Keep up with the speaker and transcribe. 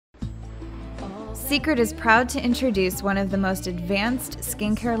Seacret is proud to introduce one of the most advanced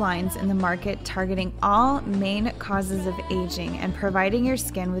skincare lines in the market, targeting all main causes of aging and providing your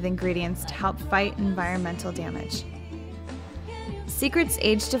skin with ingredients to help fight environmental damage. Seacret's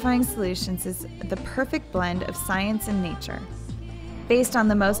age-defying solutions is the perfect blend of science and nature. Based on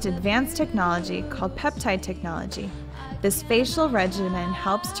the most advanced technology called peptide technology, this facial regimen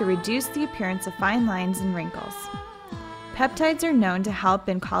helps to reduce the appearance of fine lines and wrinkles. Peptides are known to help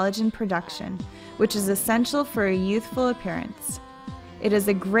in collagen production, which is essential for a youthful appearance. It is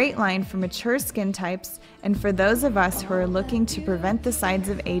a great line for mature skin types and for those of us who are looking to prevent the signs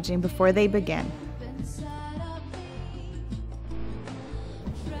of aging before they begin.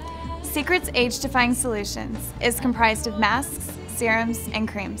 Seacret's age-defying solutions is comprised of masks, serums, and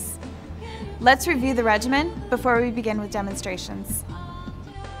creams. Let's review the regimen before we begin with demonstrations.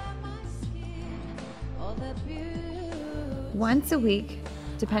 Once a week,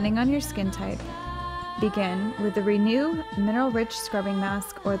 depending on your skin type, begin with the Renew Mineral-Rich Scrubbing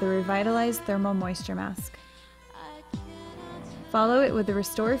Mask or the Revitalize Thermal Moisture Mask. Follow it with the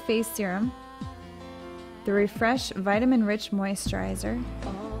Restore Face Serum, the Refresh Vitamin-Rich Moisturizer,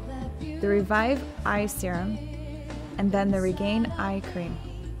 the Revive Eye Serum, and then the Regain Eye Cream.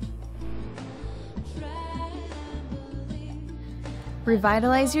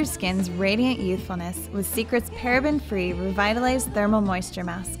 Revitalize your skin's radiant youthfulness with Seacret's paraben-free Revitalize Thermal Moisture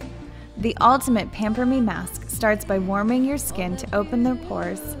Mask. The ultimate Pamper Me mask starts by warming your skin to open the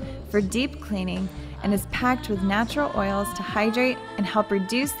pores for deep cleaning and is packed with natural oils to hydrate and help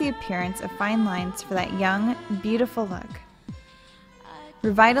reduce the appearance of fine lines for that young, beautiful look.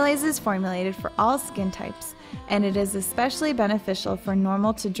 Revitalize is formulated for all skin types, and it is especially beneficial for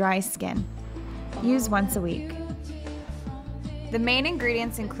normal to dry skin. Use once a week. The main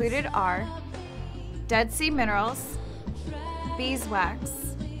ingredients included are Dead Sea minerals, beeswax,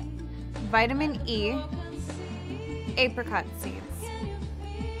 vitamin E, apricot seeds.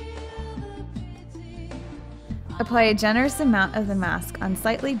 Apply a generous amount of the mask on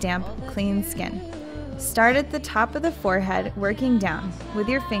slightly damp, clean skin. Start at the top of the forehead, working down with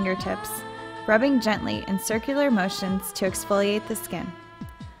your fingertips, rubbing gently in circular motions to exfoliate the skin.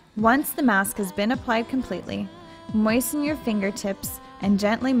 Once the mask has been applied completely, moisten your fingertips and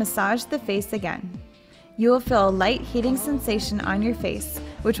gently massage the face again. You will feel a light heating sensation on your face,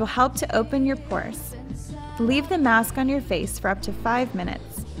 which will help to open your pores. Leave the mask on your face for up to 5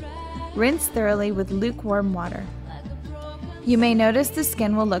 minutes. Rinse thoroughly with lukewarm water. You may notice the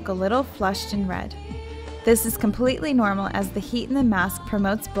skin will look a little flushed and red. This is completely normal as the heat in the mask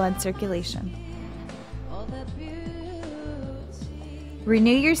promotes blood circulation.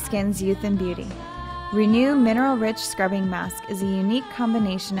 Renew your skin's youth and beauty. Renew Mineral-Rich Scrubbing Mask is a unique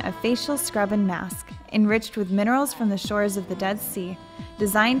combination of facial scrub and mask, enriched with minerals from the shores of the Dead Sea,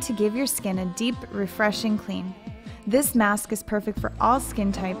 designed to give your skin a deep, refreshing clean. This mask is perfect for all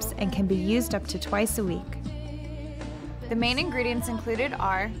skin types and can be used up to twice a week. The main ingredients included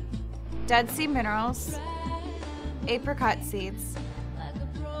are Dead Sea minerals, apricot seeds,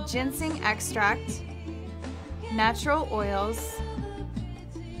 ginseng extract, natural oils,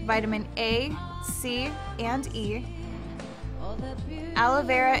 vitamin A, C, and E, aloe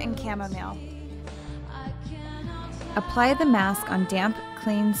vera, and chamomile. Apply the mask on damp,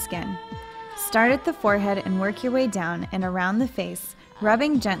 clean skin. Start at the forehead and work your way down and around the face,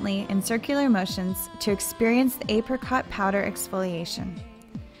 rubbing gently in circular motions to experience the apricot powder exfoliation.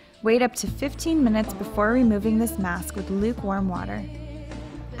 Wait up to 15 minutes before removing this mask with lukewarm water.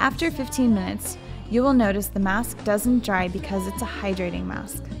 After 15 minutes, you will notice the mask doesn't dry because it's a hydrating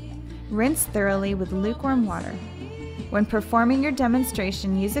mask. Rinse thoroughly with lukewarm water. When performing your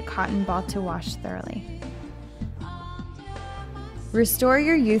demonstration, use a cotton ball to wash thoroughly. Restore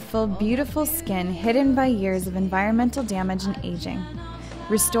your youthful, beautiful skin hidden by years of environmental damage and aging.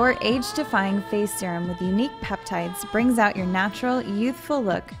 Restore Age-Defying Face Serum with unique peptides brings out your natural, youthful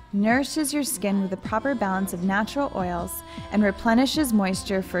look, nourishes your skin with a proper balance of natural oils, and replenishes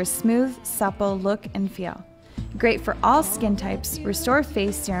moisture for a smooth, supple look and feel. Great for all skin types, Restore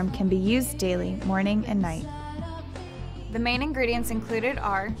Face Serum can be used daily, morning and night. The main ingredients included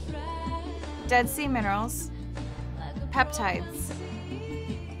are Dead Sea minerals, peptides,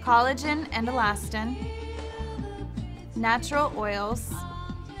 collagen and elastin, natural oils,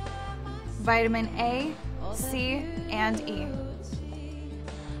 vitamin A, C, and E.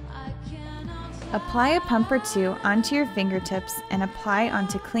 Apply a pump or two onto your fingertips and apply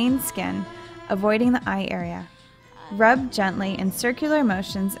onto clean skin, avoiding the eye area. Rub gently in circular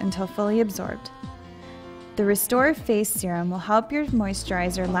motions until fully absorbed. The Restore Face Serum will help your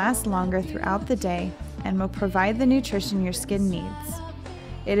moisturizer last longer throughout the day and will provide the nutrition your skin needs.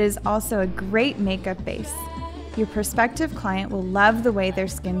 It is also a great makeup base. Your prospective client will love the way their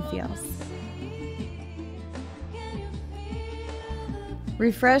skin feels.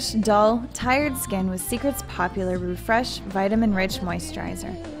 Refresh dull, tired skin with Seacret's popular Refresh Vitamin-Rich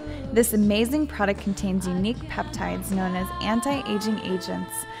Moisturizer. This amazing product contains unique peptides known as anti-aging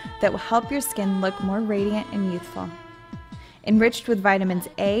agents that will help your skin look more radiant and youthful. Enriched with vitamins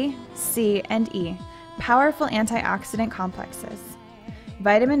A, C, and E, powerful antioxidant complexes.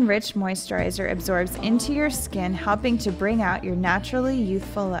 Vitamin-rich moisturizer absorbs into your skin, helping to bring out your naturally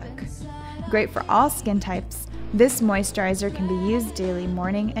youthful look. Great for all skin types, this moisturizer can be used daily,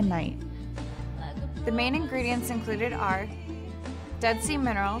 morning and night. The main ingredients included are Dead Sea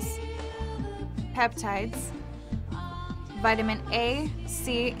minerals, peptides, vitamin A,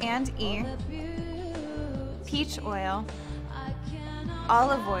 C, and E, peach oil,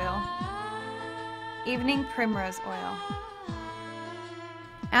 olive oil, evening primrose oil.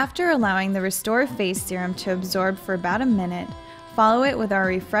 After allowing the Restore Face Serum to absorb for about a minute, follow it with our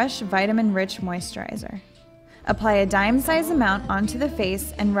Refresh Vitamin-Rich Moisturizer. Apply a dime-size amount onto the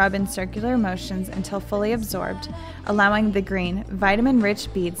face and rub in circular motions until fully absorbed, allowing the green,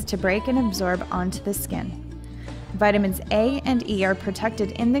 vitamin-rich beads to break and absorb onto the skin. Vitamins A and E are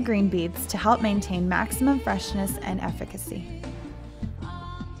protected in the green beads to help maintain maximum freshness and efficacy.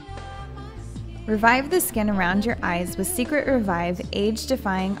 Revive the skin around your eyes with Seacret Revive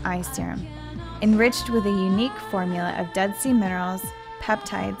Age-Defying Eye Serum. Enriched with a unique formula of Dead Sea minerals,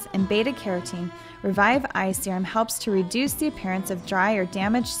 peptides, and beta-carotene, Revive Eye Serum helps to reduce the appearance of dry or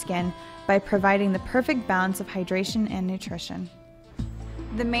damaged skin by providing the perfect balance of hydration and nutrition.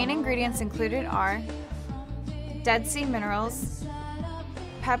 The main ingredients included are Dead Sea minerals,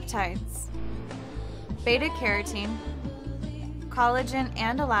 peptides, beta-carotene, collagen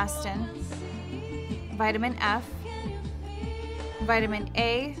and elastin, vitamin F, vitamin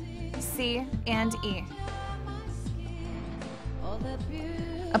A, C, and E.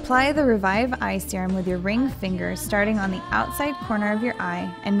 Apply the Revive Eye Serum with your ring finger, starting on the outside corner of your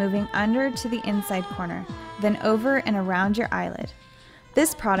eye and moving under to the inside corner, then over and around your eyelid.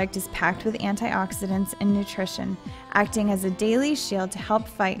 This product is packed with antioxidants and nutrition, acting as a daily shield to help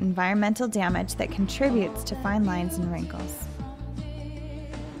fight environmental damage that contributes to fine lines and wrinkles.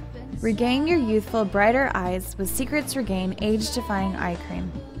 Regain your youthful, brighter eyes with Seacret's Regain Age-Defying Eye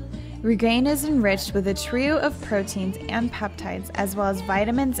Cream. Regain is enriched with a trio of proteins and peptides, as well as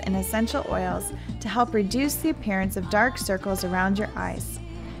vitamins and essential oils to help reduce the appearance of dark circles around your eyes.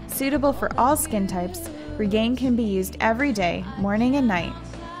 Suitable for all skin types, Regain can be used every day, morning and night.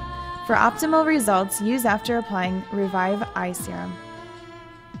 For optimal results, use after applying Revive Eye Serum.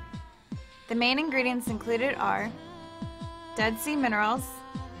 The main ingredients included are Dead Sea minerals,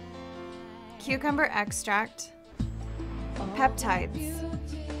 cucumber extract, peptides,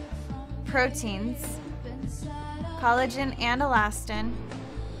 proteins, collagen and elastin,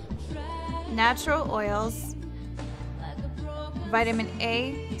 natural oils, vitamin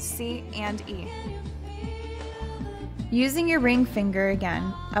A, C, and E. Using your ring finger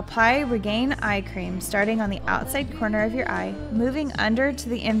again, apply Regain Eye Cream starting on the outside corner of your eye, moving under to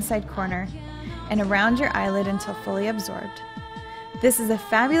the inside corner, and around your eyelid until fully absorbed. This is a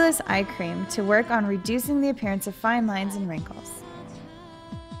fabulous eye cream to work on reducing the appearance of fine lines and wrinkles.